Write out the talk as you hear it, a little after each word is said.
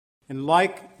And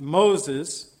like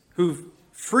Moses, who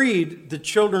freed the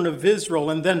children of Israel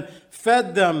and then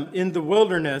fed them in the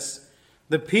wilderness,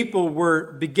 the people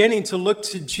were beginning to look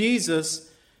to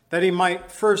Jesus that he might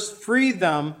first free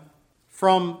them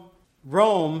from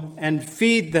Rome and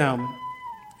feed them.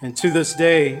 And to this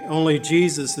day, only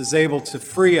Jesus is able to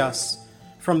free us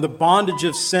from the bondage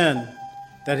of sin,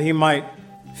 that he might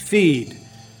feed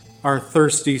our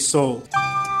thirsty souls.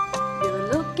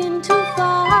 You're looking too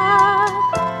far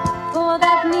for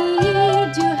that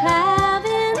need you have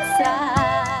inside.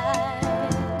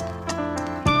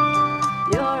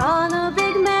 You're on a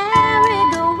big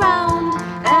merry-go-round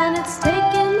and it's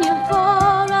taking you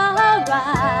for a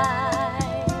ride.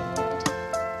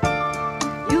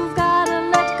 You've got to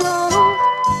let go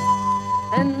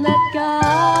and let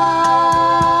God.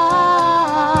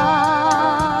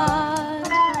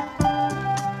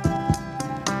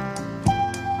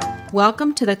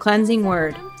 Welcome to the Cleansing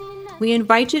Word. We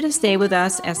invite you to stay with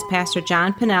us as Pastor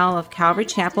John Pennell of Calvary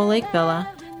Chapel, Lake Villa,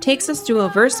 takes us through a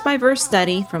verse-by-verse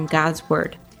study from God's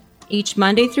Word. Each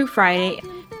Monday through Friday,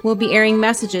 we'll be airing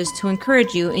messages to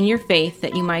encourage you in your faith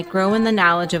that you might grow in the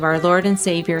knowledge of our Lord and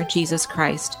Savior, Jesus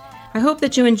Christ. I hope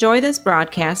that you enjoy this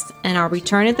broadcast, and I'll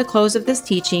return at the close of this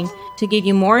teaching to give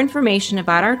you more information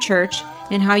about our church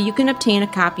and how you can obtain a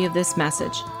copy of this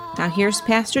message. Now here's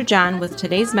Pastor John with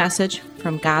today's message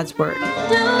from God's Word. Do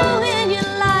in your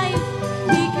life,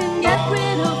 we can get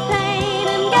rid of pain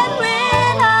and get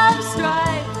rid of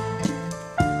strife.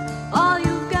 All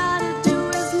you gotta do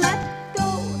is let go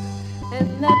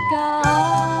and let God.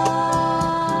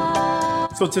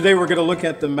 So today we're going to look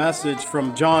at the message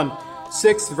from John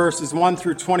 6, verses 1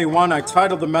 through 21. I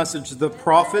titled the message, The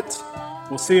Prophet.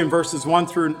 We'll see in verses 1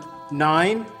 through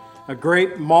 9, a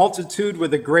great multitude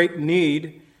with a great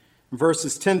need.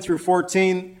 Verses 10 through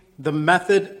 14, the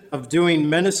method of doing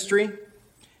ministry.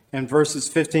 And verses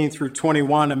 15 through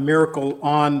 21, a miracle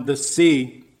on the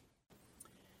sea.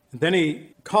 And then he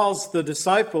calls the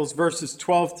disciples, verses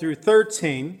 12 through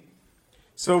 13.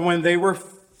 So when they were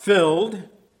filled,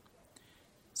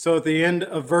 so at the end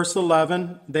of verse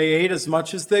 11, they ate as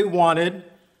much as they wanted.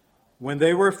 When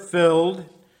they were filled,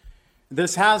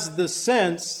 this has the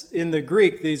sense, in the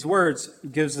Greek, these words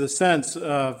gives the sense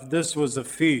of this was a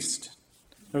feast.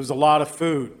 There was a lot of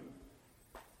food.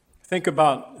 Think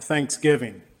about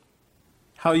Thanksgiving,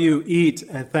 how you eat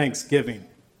at Thanksgiving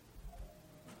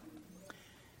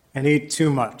and eat too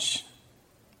much.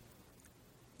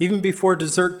 Even before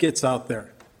dessert gets out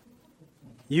there,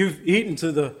 you've eaten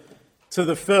to the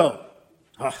fill.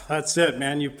 Oh, that's it,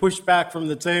 man. You push back from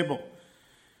the table.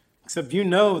 Except you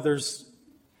know there's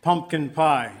pumpkin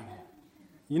pie.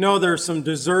 You know there's some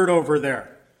dessert over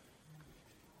there.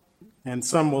 And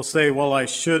some will say, well, I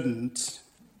shouldn't.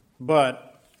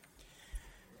 But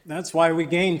that's why we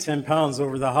gain 10 pounds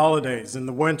over the holidays in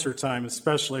the wintertime,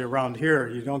 especially around here.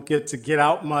 You don't get to get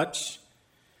out much.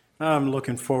 I'm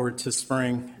looking forward to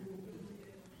spring.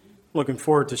 Looking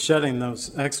forward to shedding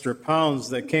those extra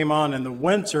pounds that came on in the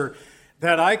winter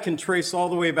that I can trace all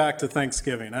the way back to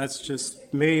Thanksgiving. That's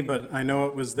just me, but I know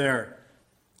it was there.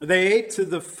 They ate to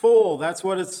the full. That's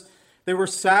what it's. They were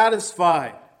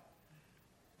satisfied.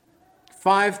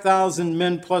 5,000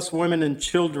 men plus women and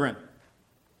children.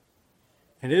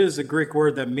 And it is a Greek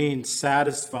word that means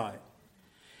satisfied.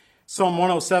 Psalm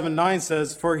 107:9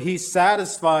 says, "For he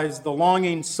satisfies the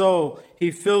longing soul. He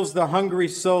fills the hungry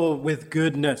soul with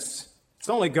goodness." It's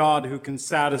only God who can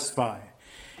satisfy.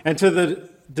 And to the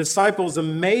disciples'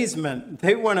 amazement,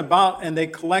 they went about and they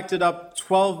collected up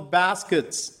 12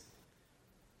 baskets.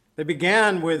 They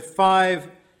began with 5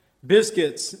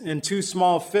 biscuits and 2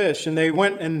 small fish, and they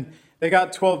went and they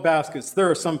got 12 baskets. There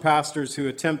are some pastors who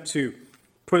attempt to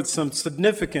put some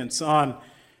significance on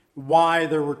why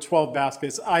there were 12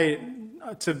 baskets.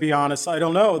 To be honest, I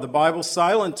don't know. The Bible's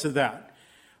silent to that.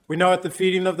 We know at the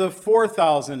feeding of the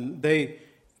 4,000, they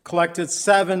collected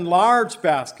 7 large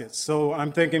baskets. So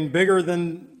I'm thinking bigger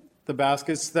than the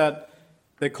baskets that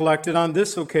they collected on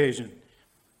this occasion.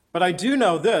 But I do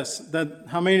know this, that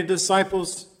how many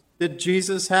disciples did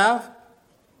Jesus have?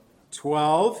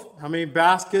 12. How many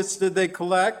baskets did they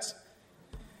collect?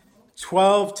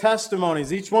 12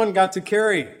 testimonies. Each one got to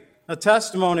carry a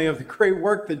testimony of the great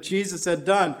work that Jesus had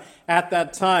done at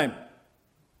that time.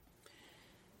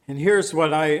 And here's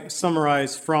what I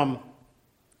summarize from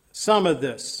some of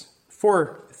this.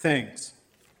 4 things.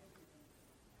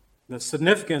 The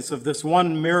significance of this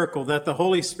one miracle that the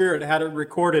Holy Spirit had it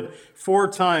recorded 4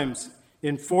 times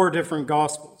in 4 different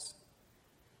Gospels.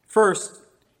 First,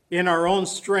 in our own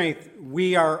strength,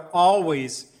 we are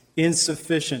always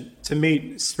insufficient to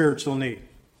meet spiritual need.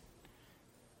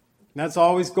 And that's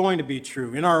always going to be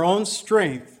true. In our own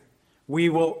strength, we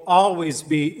will always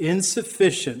be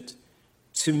insufficient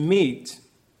to meet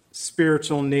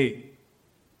spiritual need.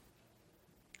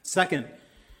 Second,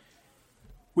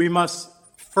 we must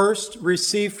first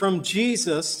receive from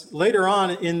Jesus. Later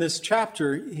on in this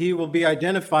chapter, he will be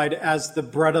identified as the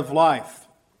bread of life.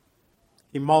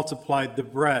 He multiplied the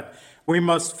bread. We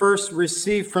must first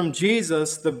receive from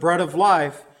Jesus the bread of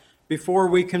life before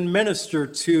we can minister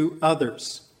to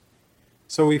others.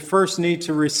 So we first need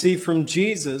to receive from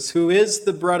Jesus, who is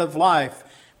the bread of life,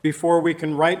 before we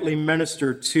can rightly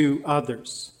minister to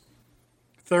others.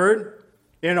 Third,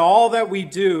 in all that we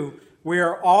do, we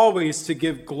are always to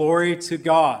give glory to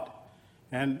God.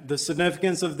 And the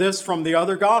significance of this from the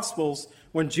other Gospels,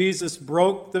 when Jesus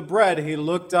broke the bread, he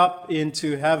looked up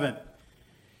into heaven.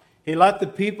 He let the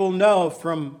people know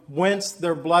from whence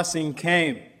their blessing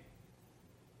came.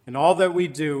 In all that we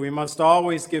do, we must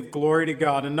always give glory to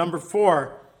God. And number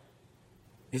 4,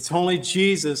 it's only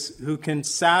Jesus who can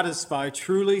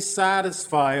truly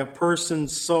satisfy a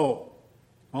person's soul.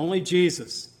 Only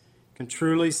Jesus can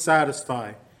truly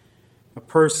satisfy a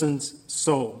person's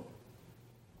soul.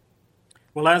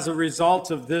 Well, as a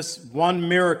result of this one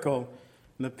miracle,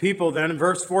 the people then, in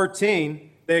verse 14,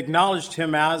 they acknowledged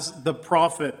him as the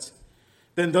prophet.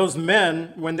 Then those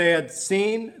men, when they had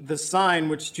seen the sign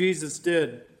which Jesus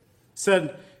did,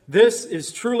 said, "This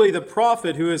is truly the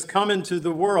prophet who has come into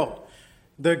the world."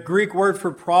 The Greek word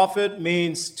for prophet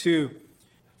means to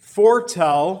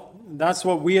foretell. That's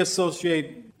what we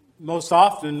associate most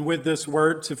often with this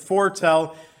word, to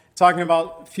foretell, talking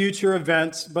about future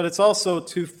events, but it's also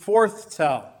to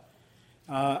forthtell.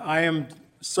 I am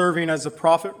serving as a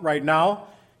prophet right now.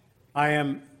 I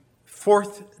am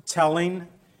forthtelling.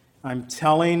 I'm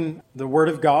telling the Word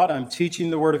of God. I'm teaching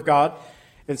the Word of God.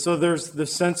 And so there's the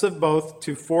sense of both,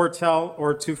 to foretell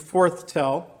or to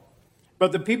forthtell.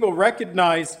 But the people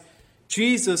recognized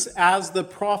Jesus as the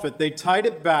prophet. They tied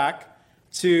it back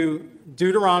to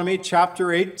Deuteronomy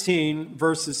chapter 18,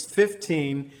 verses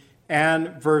 15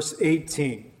 and verse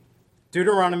 18.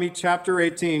 Deuteronomy chapter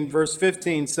 18, verse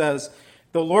 15 says,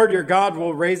 "The Lord your God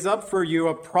will raise up for you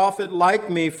a prophet like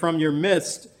me from your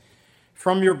midst.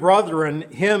 From your brethren,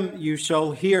 him you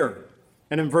shall hear."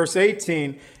 And in verse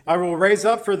 18, "I will raise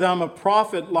up for them a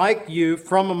prophet like you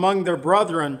from among their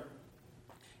brethren,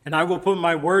 and I will put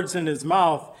my words in his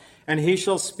mouth, and he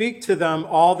shall speak to them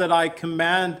all that I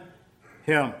command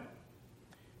him."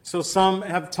 So some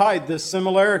have tied this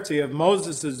similarity of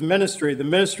Moses' ministry, the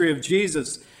ministry of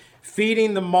Jesus,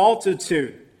 feeding the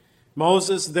multitude.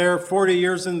 Moses, there 40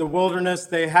 years in the wilderness,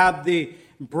 they had the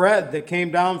bread that came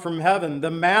down from heaven,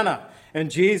 the manna, and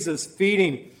Jesus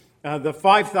feeding the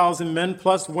 5,000 men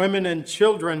plus women and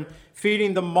children,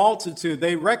 feeding the multitude.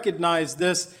 They recognized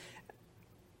this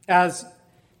as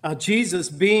Jesus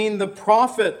being the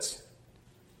prophet.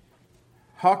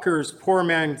 Hawker's Poor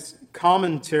Man's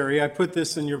Commentary, I put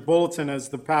this in your bulletin as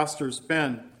the pastor's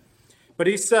pen, but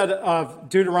he said of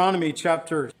Deuteronomy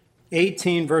chapter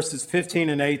 18, verses 15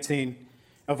 and 18,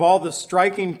 of all the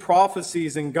striking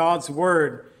prophecies in God's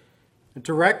word,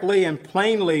 directly and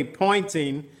plainly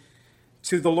pointing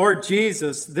to the Lord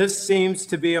Jesus, this seems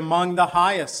to be among the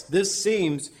highest. This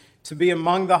seems to be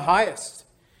among the highest.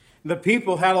 The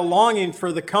people had a longing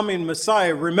for the coming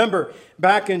Messiah. Remember,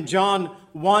 back in John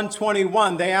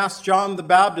 1:21, they asked John the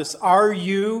Baptist, "Are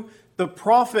you the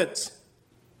prophet?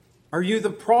 Are you the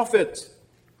prophet?"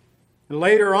 And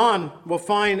later on, we'll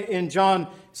find in John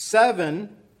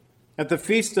 7, at the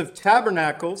Feast of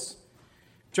Tabernacles,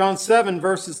 John 7,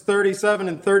 verses 37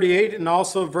 and 38, and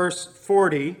also verse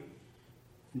 40,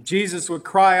 Jesus would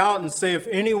cry out and say, "If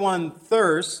anyone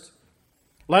thirst,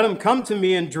 let him come to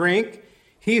me and drink.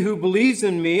 He who believes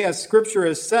in me, as Scripture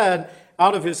has said,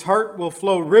 out of his heart will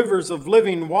flow rivers of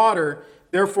living water."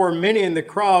 Therefore, many in the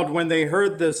crowd, when they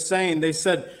heard this saying, they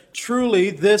said,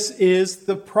 "Truly, this is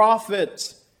the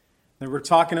prophet." They were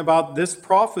talking about this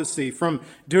prophecy from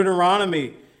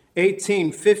Deuteronomy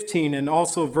 18:15 and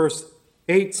also verse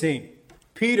 18.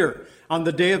 Peter, on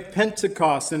the day of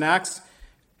Pentecost in Acts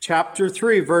chapter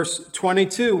 3, verse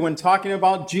 22, when talking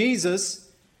about Jesus,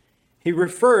 he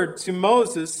referred to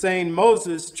Moses, saying,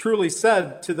 "Moses truly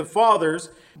said to the fathers,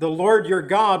 'The Lord your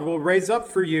God will raise up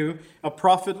for you a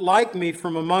prophet like me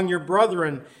from among your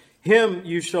brethren. Him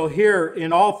you shall hear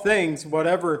in all things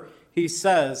whatever he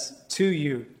says to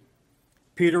you.'"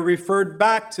 Peter referred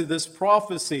back to this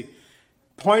prophecy,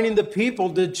 pointing the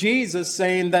people to Jesus,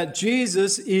 saying that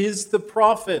Jesus is the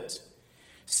prophet.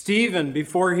 Stephen,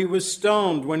 before he was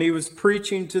stoned, when he was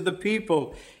preaching to the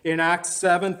people in Acts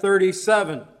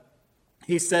 7:37,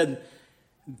 he said,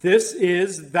 "This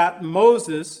is that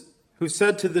Moses who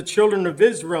said to the children of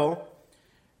Israel,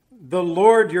 the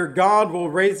Lord your God will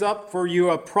raise up for you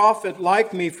a prophet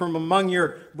like me from among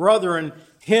your brethren.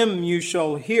 Him you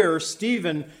shall hear.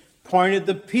 Stephen pointed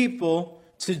the people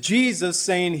to Jesus,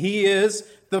 saying he is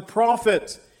the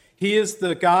prophet. He is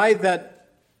the guy that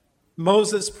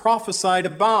Moses prophesied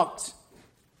about.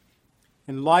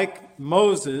 And like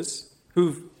Moses,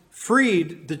 who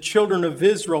freed the children of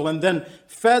Israel and then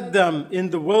fed them in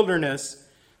the wilderness,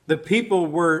 the people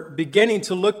were beginning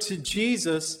to look to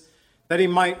Jesus that he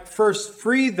might first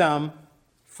free them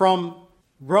from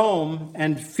Rome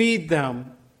and feed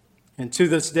them. And to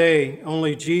this day,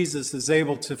 only Jesus is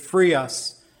able to free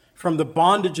us from the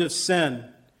bondage of sin,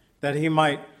 that he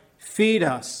might feed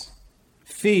us,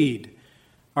 feed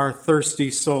our thirsty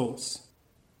souls.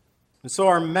 And so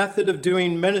our method of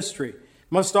doing ministry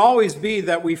must always be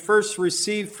that we first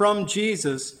receive from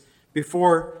Jesus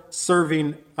before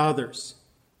serving others.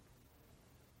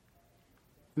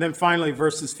 And then finally,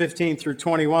 verses 15 through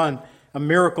 21, a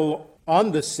miracle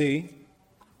on the sea.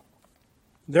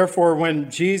 Therefore,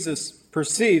 when Jesus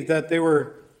perceived that they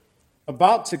were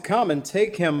about to come and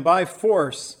take him by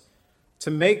force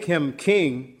to make him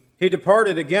king, he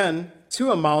departed again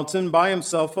to a mountain by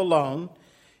himself alone.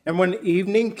 And when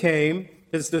evening came,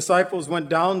 his disciples went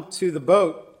down to the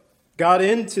boat, got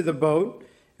into the boat,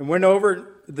 and went over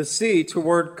the sea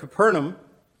toward Capernaum.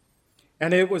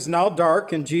 And it was now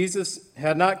dark, and Jesus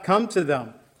had not come to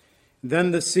them. Then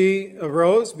the sea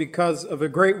arose because of a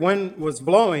great wind was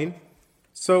blowing.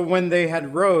 So when they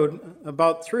had rowed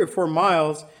about 3 or 4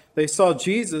 miles, they saw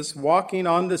Jesus walking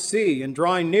on the sea and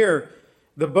drawing near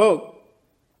the boat,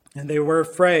 and they were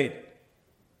afraid.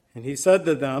 And he said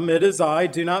to them, "It is I,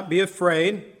 do not be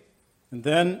afraid." And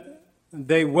then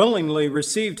they willingly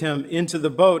received him into the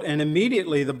boat, and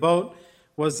immediately the boat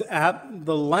was at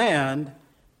the land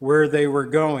where they were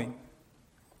going.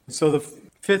 So the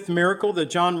fifth miracle that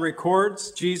John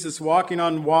records, Jesus walking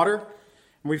on water.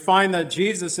 And we find that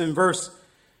Jesus in verse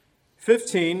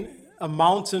 15, a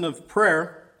mountain of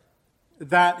prayer,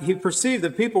 that he perceived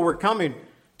that people were coming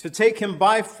to take him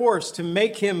by force to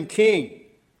make him king.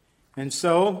 And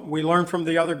so we learn from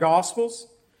the other Gospels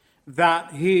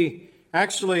that he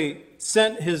actually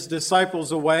sent his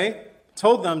disciples away,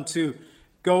 told them to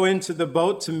go into the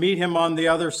boat to meet him on the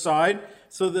other side.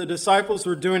 So the disciples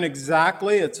were doing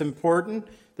exactly, it's important,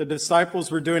 the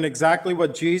disciples were doing exactly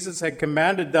what Jesus had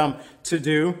commanded them to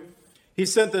do. He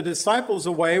sent the disciples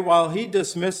away while he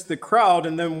dismissed the crowd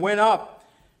and then went up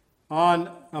on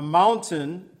a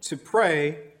mountain to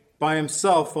pray by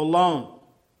himself alone.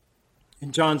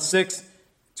 In John 6,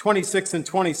 26 and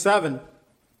 27,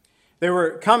 they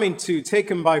were coming to take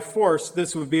him by force.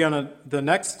 This would be on the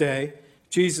next day.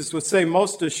 Jesus would say,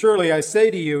 "Most assuredly I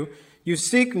say to you, you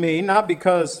seek me not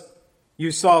because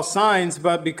you saw signs,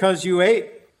 but because you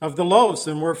ate of the loaves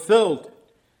and were filled.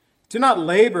 Do not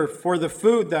labor for the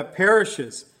food that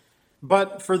perishes,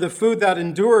 but for the food that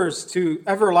endures to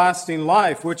everlasting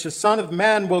life, which the Son of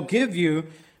Man will give you,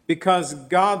 because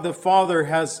God the Father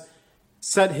has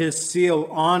set his seal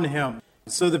on him."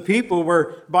 So the people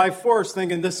were by force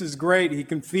thinking, this is great, he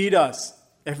can feed us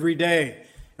every day.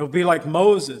 It'll be like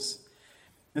Moses.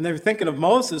 And they were thinking of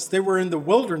Moses, they were in the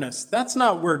wilderness. That's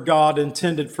not where God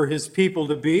intended for his people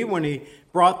to be when he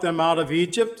brought them out of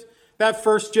Egypt. That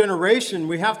first generation,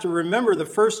 we have to remember the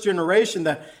first generation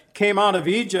that came out of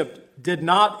Egypt did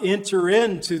not enter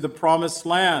into the promised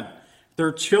land.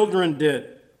 Their children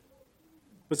did.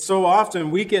 But so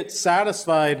often we get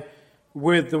satisfied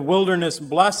with the wilderness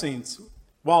blessings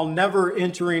while never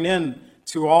entering in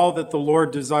to all that the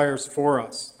Lord desires for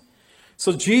us.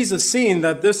 So Jesus, seeing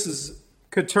that this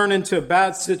could turn into a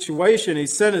bad situation, he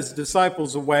sent his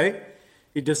disciples away.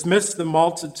 He dismissed the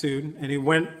multitude and he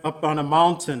went up on a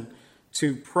mountain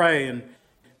to pray. And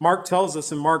Mark tells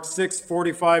us in Mark 6,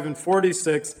 45 and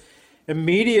 46,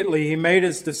 immediately he made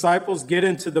his disciples get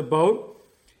into the boat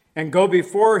and go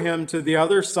before him to the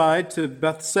other side, to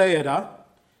Bethsaida,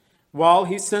 while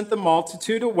he sent the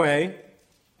multitude away.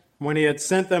 When he had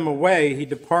sent them away, he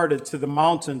departed to the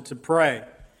mountain to pray.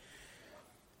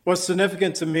 What's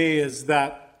significant to me is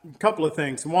that a couple of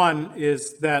things. One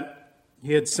is that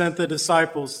he had sent the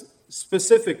disciples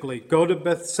specifically, go to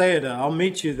Bethsaida, I'll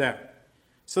meet you there.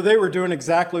 So they were doing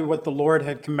exactly what the Lord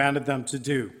had commanded them to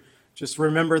do. Just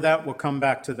remember that, we'll come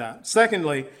back to that.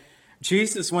 Secondly,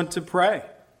 Jesus went to pray.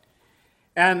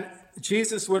 And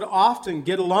Jesus would often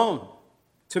get alone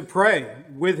to pray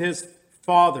with his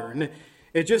Father. And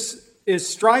it just is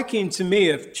striking to me,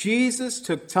 if Jesus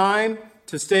took time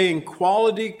to stay in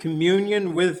quality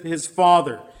communion with his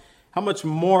Father, how much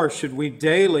more should we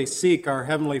daily seek our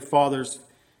Heavenly Father's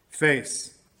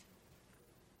face?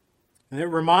 And it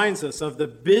reminds us of the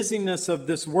busyness of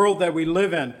this world that we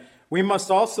live in. We must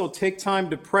also take time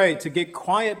to pray, to get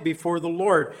quiet before the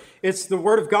Lord. It's the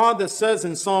word of God that says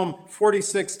in Psalm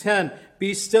 46:10,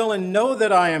 "Be still and know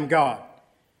that I am God,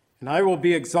 and I will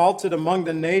be exalted among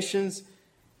the nations,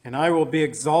 and I will be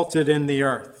exalted in the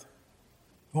earth."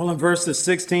 Well, in verses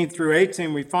 16 through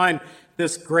 18, we find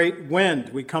this great wind.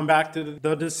 We come back to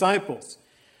the disciples.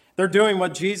 They're doing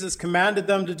what Jesus commanded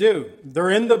them to do. They're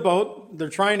in the boat. They're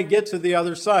trying to get to the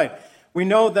other side. We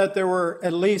know that there were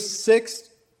at least 6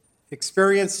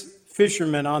 experienced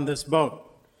fishermen on this boat.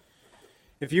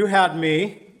 If you had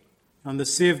me on the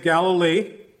Sea of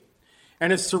Galilee,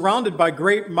 and it's surrounded by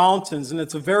great mountains, and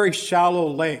it's a very shallow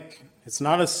lake. It's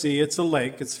not a sea, it's a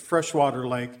lake. It's a freshwater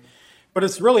lake. But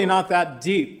it's really not that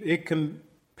deep. It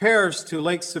compares to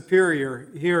Lake Superior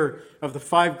here of the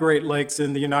 5 Great Lakes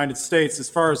in the United States as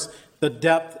far as the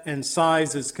depth and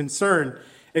size is concerned,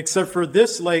 except for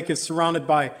this lake is surrounded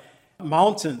by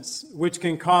mountains, which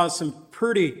can cause some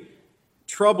pretty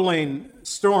troubling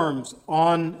storms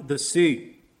on the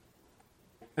sea.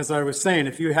 As I was saying,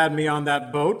 if you had me on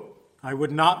that boat, I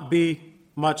would not be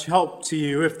much help to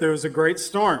you if there was a great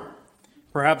storm.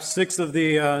 Perhaps 6 of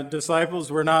the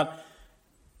disciples were not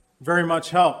very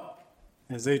much help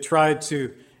as they tried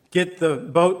to get the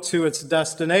boat to its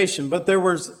destination. But there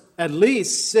was at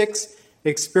least 6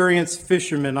 experienced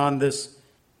fishermen on this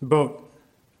boat.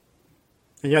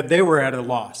 And yet they were at a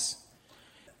loss.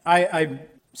 I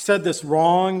said this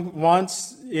wrong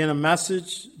once in a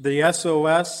message, the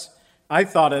SOS. I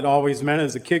thought it always meant,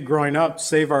 as a kid growing up,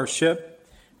 save our ship,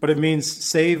 but it means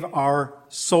save our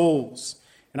souls.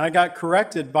 And I got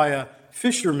corrected by a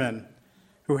fisherman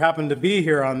who happened to be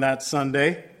here on that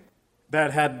Sunday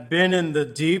that had been in the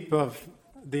deep of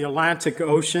the Atlantic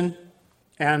Ocean,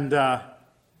 and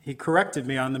he corrected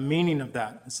me on the meaning of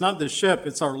that. It's not the ship,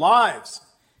 it's our lives,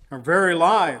 our very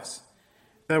lives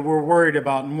that we're worried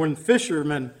about. And when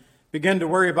fishermen begin to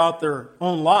worry about their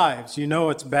own lives, you know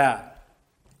it's bad.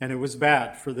 And it was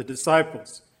bad for the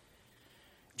disciples.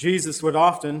 Jesus would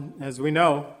often, as we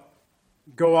know,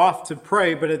 go off to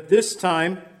pray, but at this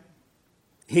time,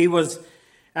 he was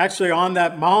actually on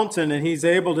that mountain, and he's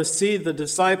able to see the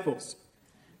disciples,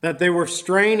 that they were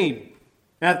straining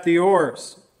at the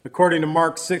oars, according to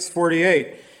Mark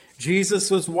 6:48. Jesus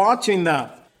was watching them.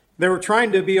 They were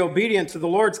trying to be obedient to the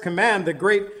Lord's command. The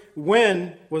great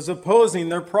wind was opposing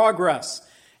their progress,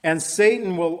 and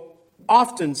Satan will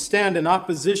often stand in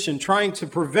opposition, trying to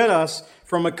prevent us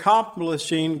from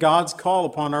accomplishing God's call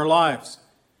upon our lives.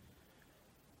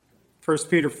 1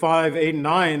 Peter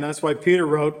 5:8-9, that's why Peter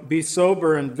wrote, "Be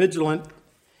sober and vigilant,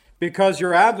 because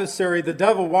your adversary, the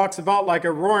devil, walks about like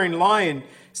a roaring lion,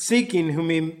 seeking whom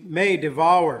he may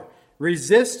devour.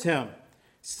 Resist him,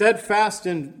 steadfast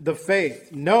in the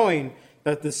faith, knowing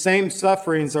that the same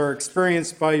sufferings are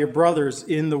experienced by your brothers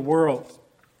in the world."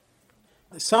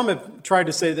 Some have tried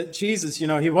to say that Jesus,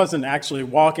 he wasn't actually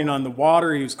walking on the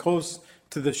water. He was close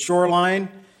to the shoreline,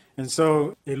 and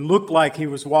so it looked like he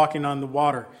was walking on the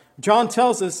water. John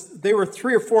tells us they were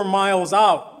 3 or 4 miles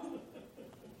out.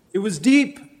 It was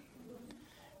deep.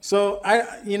 So,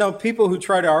 people who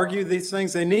try to argue these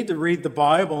things, they need to read the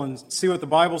Bible and see what the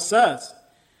Bible says.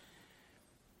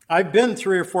 I've been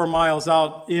 3 or 4 miles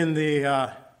out in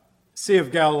the Sea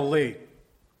of Galilee.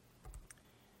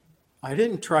 I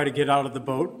didn't try to get out of the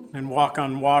boat and walk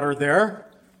on water there.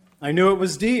 I knew it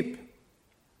was deep.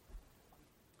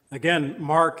 Again,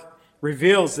 Mark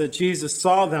reveals that Jesus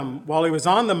saw them while he was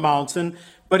on the mountain,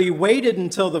 but he waited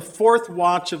until the 4th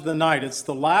watch of the night. It's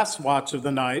the last watch of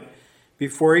the night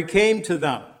before he came to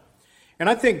them. And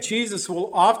I think Jesus will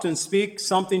often speak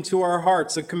something to our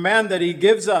hearts, a command that he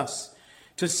gives us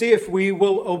to see if we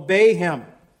will obey him.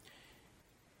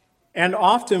 And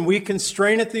often we can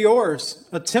strain at the oars,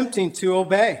 attempting to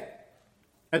obey.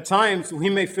 At times we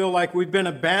may feel like we've been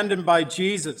abandoned by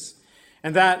Jesus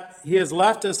and that he has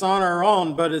left us on our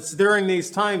own, but it's during these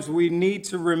times we need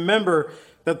to remember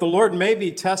that the Lord may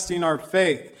be testing our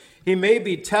faith. He may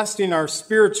be testing our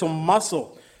spiritual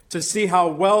muscle to see how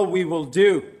well we will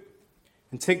do.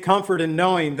 And take comfort in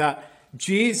knowing that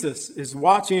Jesus is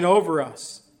watching over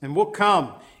us and will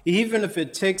come, even if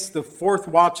it takes the 4th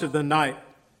watch of the night.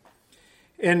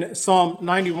 In Psalm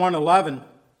 91:11,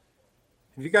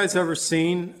 have you guys ever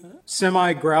seen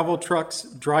semi-gravel trucks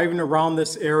driving around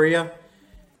this area?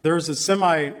 There's a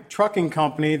semi-trucking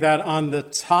company that on the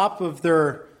top of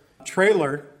their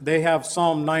trailer, they have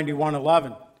Psalm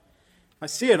 91:11. I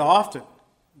see it often.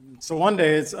 So one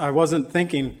day I wasn't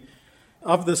thinking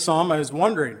of the psalm. I was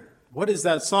wondering, what is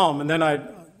that psalm? And then I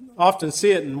often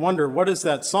see it and wonder, what is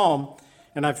that psalm?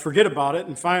 And I forget about it.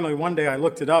 And finally, one day I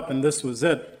looked it up, and this was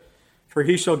it. For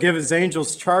he shall give his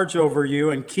angels charge over you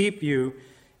and keep you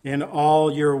in all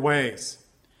your ways.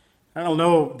 I don't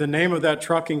know the name of that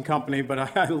trucking company, but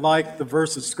I like the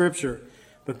verse of Scripture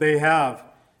that they have,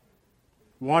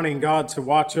 wanting God to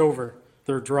watch over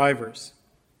their drivers.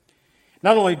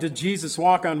 Not only did Jesus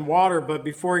walk on water, but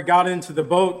before he got into the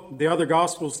boat, the other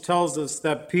Gospels tells us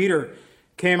that Peter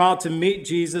came out to meet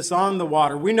Jesus on the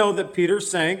water. We know that Peter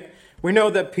sank. We know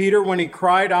that Peter, when he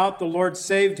cried out, the Lord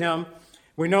saved him.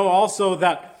 We know also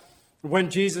that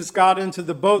when Jesus got into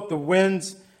the boat, the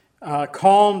winds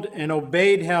calmed and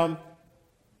obeyed him.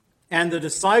 And the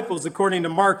disciples, according to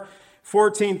Mark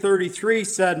 14:33,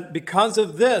 said, because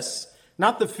of this,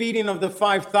 not the feeding of the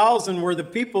 5,000, where the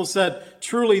people said,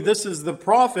 truly, this is the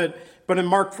prophet. But in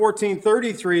Mark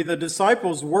 14:33, the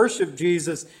disciples worshiped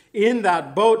Jesus in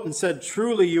that boat and said,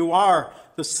 truly, you are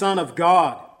the Son of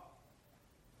God.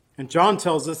 And John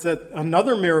tells us that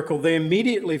another miracle, they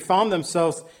immediately found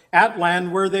themselves at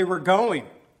land where they were going.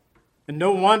 And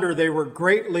no wonder they were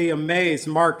greatly amazed.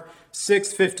 Mark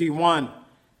 6:51,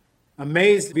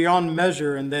 amazed beyond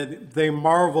measure, and that they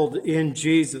marveled in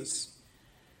Jesus.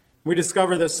 We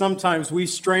discover that sometimes we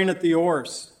strain at the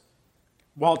oars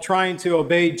while trying to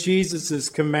obey Jesus'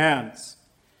 commands.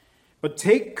 But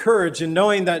take courage in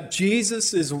knowing that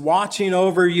Jesus is watching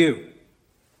over you,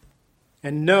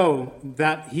 and know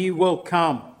that he will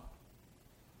come.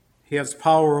 He has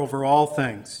power over all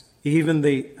things, even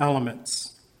the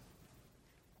elements.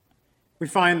 We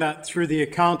find that through the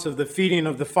account of the feeding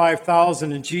of the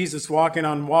 5,000 and Jesus walking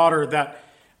on water, that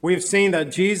we've seen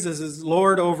that Jesus is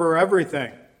Lord over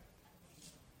everything.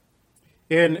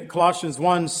 In Colossians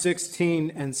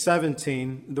 1:16 and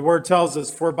 17, the word tells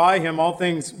us, for by him all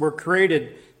things were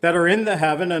created that are in the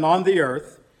heaven and on the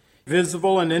earth,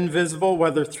 visible and invisible,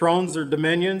 whether thrones or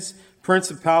dominions,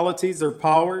 principalities or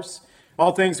powers.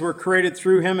 All things were created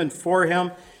through him and for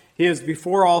him. He is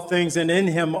before all things, and in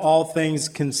him all things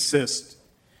consist.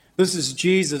 This is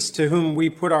Jesus, to whom we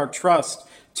put our trust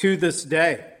to this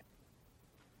day.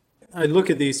 I look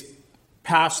at these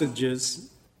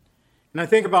passages, and I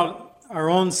think about our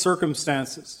own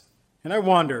circumstances, and I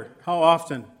wonder how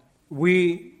often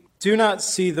we do not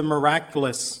see the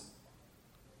miraculous,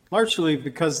 largely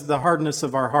because of the hardness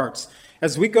of our hearts.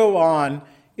 As we go on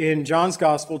in John's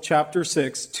Gospel, chapter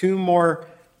 6, two more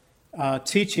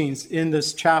teachings in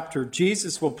this chapter,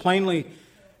 Jesus will plainly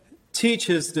teach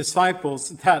his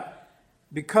disciples that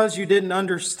because you didn't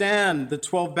understand the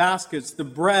 12 baskets, the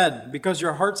bread, because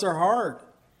your hearts are hard,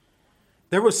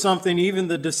 there was something even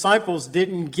the disciples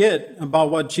didn't get about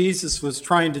what Jesus was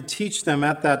trying to teach them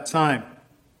at that time.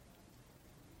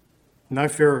 And I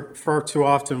fear far too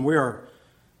often we are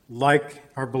like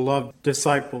our beloved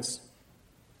disciples.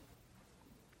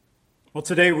 Well,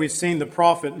 today we've seen the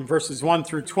prophet in verses 1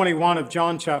 through 21 of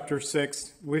John chapter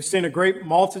 6. We've seen a great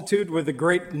multitude with a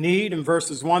great need in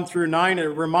verses 1 through 9. It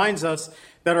reminds us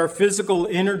that our physical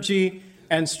energy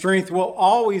and strength will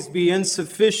always be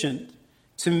insufficient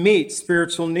to meet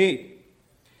spiritual need.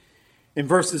 In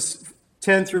verses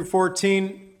 10 through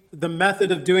 14, the method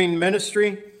of doing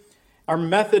ministry. Our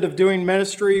method of doing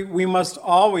ministry, we must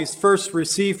always first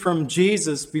receive from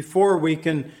Jesus before we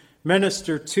can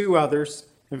minister to others.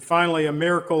 And finally, a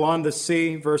miracle on the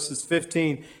sea, verses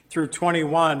 15 through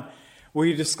 21.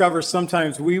 We discover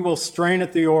sometimes we will strain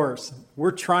at the oars.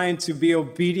 We're trying to be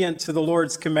obedient to the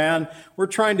Lord's command. We're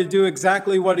trying to do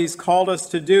exactly what he's called us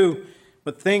to do,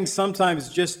 but things sometimes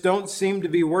just don't seem to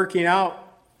be working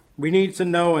out. We need to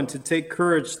know and to take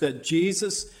courage that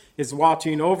Jesus is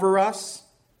watching over us,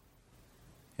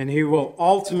 and he will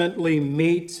ultimately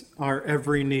meet our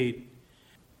every need.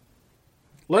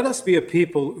 Let us be a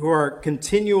people who are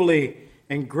continually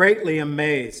and greatly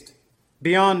amazed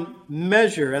beyond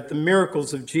measure at the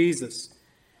miracles of Jesus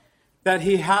that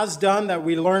he has done, that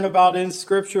we learn about in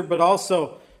Scripture, but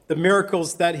also the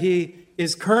miracles that he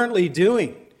is currently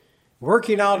doing,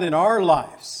 working out in our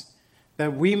lives,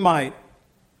 that we might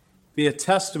be a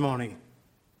testimony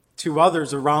to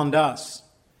others around us,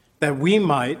 that we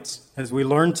might, as we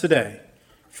learn today,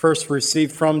 first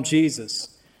receive from Jesus,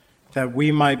 that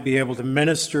we might be able to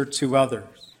minister to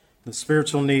others the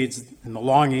spiritual needs and the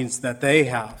longings that they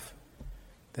have,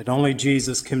 that only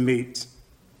Jesus can meet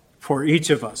for each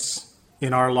of us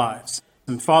in our lives.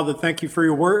 And Father, thank you for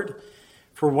your word,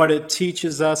 for what it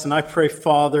teaches us. And I pray,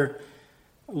 Father,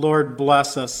 Lord,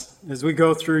 bless us as we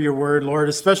go through your word, Lord,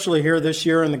 especially here this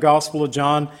year in the Gospel of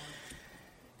John.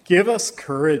 Give us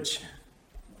courage.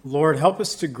 Lord, help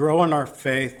us to grow in our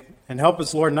faith, and help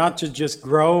us, Lord, not to just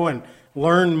grow and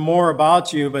learn more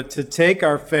about you, but to take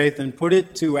our faith and put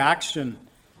it to action.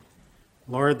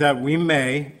 Lord, that we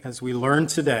may, as we learn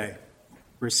today,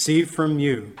 receive from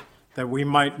you that we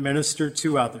might minister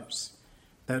to others,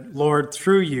 that, Lord,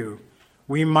 through you,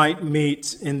 we might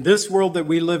meet in this world that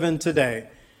we live in today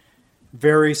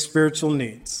very spiritual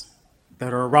needs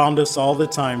that are around us all the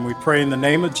time. We pray in the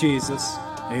name of Jesus.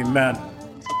 Amen.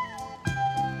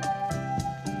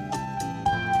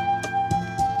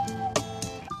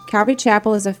 Calvary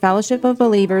Chapel is a fellowship of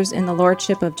believers in the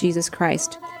Lordship of Jesus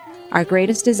Christ. Our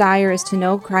greatest desire is to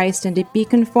know Christ and to be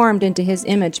conformed into His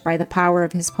image by the power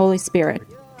of His Holy Spirit.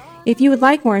 If you would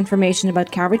like more information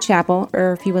about Calvary Chapel,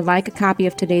 or if you would like a copy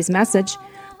of today's message,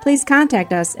 please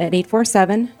contact us at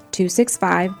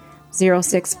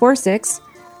 847-265-0646.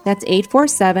 That's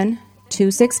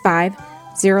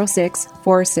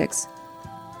 847-265-0646.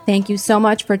 Thank you so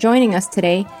much for joining us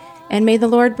today, and may the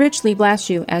Lord richly bless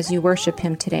you as you worship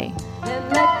Him today.